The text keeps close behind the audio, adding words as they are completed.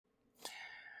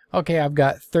Okay, I've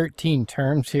got 13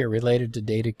 terms here related to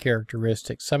data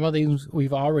characteristics. Some of these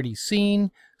we've already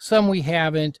seen, some we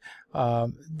haven't.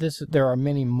 There are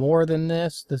many more than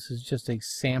this. This is just a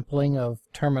sampling of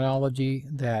terminology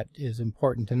that is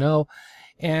important to know,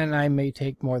 and I may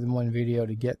take more than one video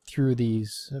to get through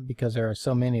these because there are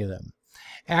so many of them.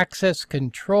 Access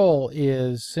control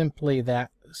is simply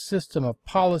that system of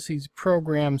policies,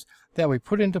 programs that we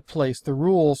put into place, the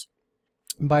rules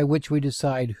by which we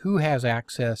decide who has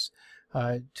access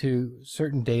to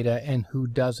certain data and who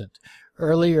doesn't.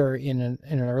 Earlier in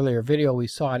an earlier video we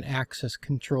saw an access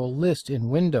control list in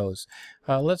Windows.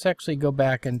 Let's actually go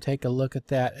back and take a look at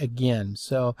that again.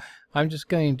 So I'm just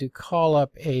going to call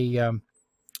up a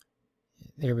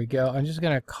there we go. I'm just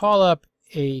going to call up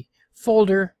a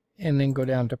folder and then go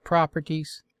down to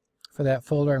properties. For that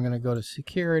folder I'm going to go to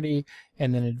security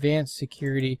and then advanced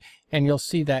security, and you'll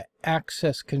see that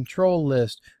access control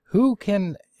list. Who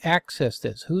can access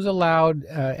this? Who's allowed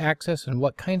access, and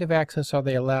what kind of access are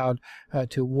they allowed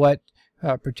to what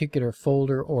particular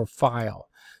folder or file?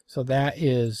 So that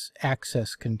is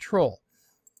access control.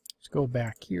 Let's go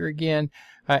back here again.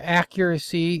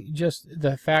 Accuracy, just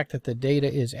the fact that the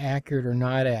data is accurate or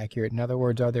not accurate. In other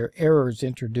words, are there errors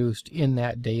introduced in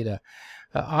that data?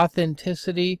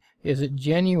 Authenticity, is it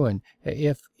genuine?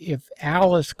 If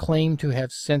Alice claimed to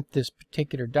have sent this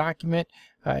particular document,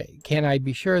 can I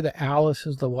be sure that Alice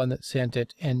is the one that sent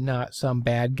it and not some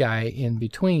bad guy in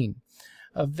between?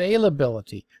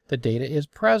 Availability, the data is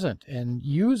present and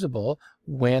usable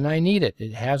when I need it.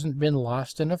 It hasn't been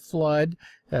lost in a flood.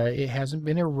 It hasn't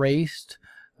been erased.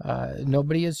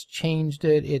 Nobody has changed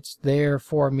it. It's there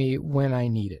for me when I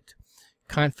need it.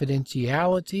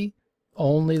 Confidentiality,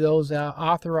 only those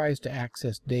authorized to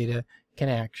access data can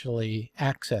actually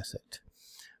access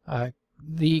it.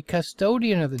 The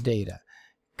custodian of the data.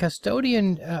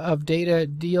 Custodian of data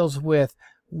deals with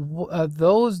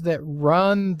those that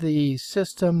run the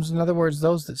systems, in other words,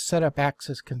 those that set up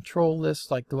access control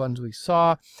lists like the ones we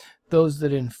saw, those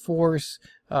that enforce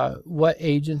what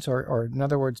agents or in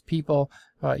other words people,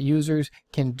 users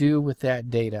can do with that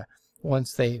data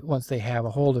once they have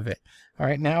a hold of it. All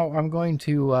right, now I'm going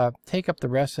to take up the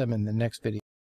rest of them in the next video.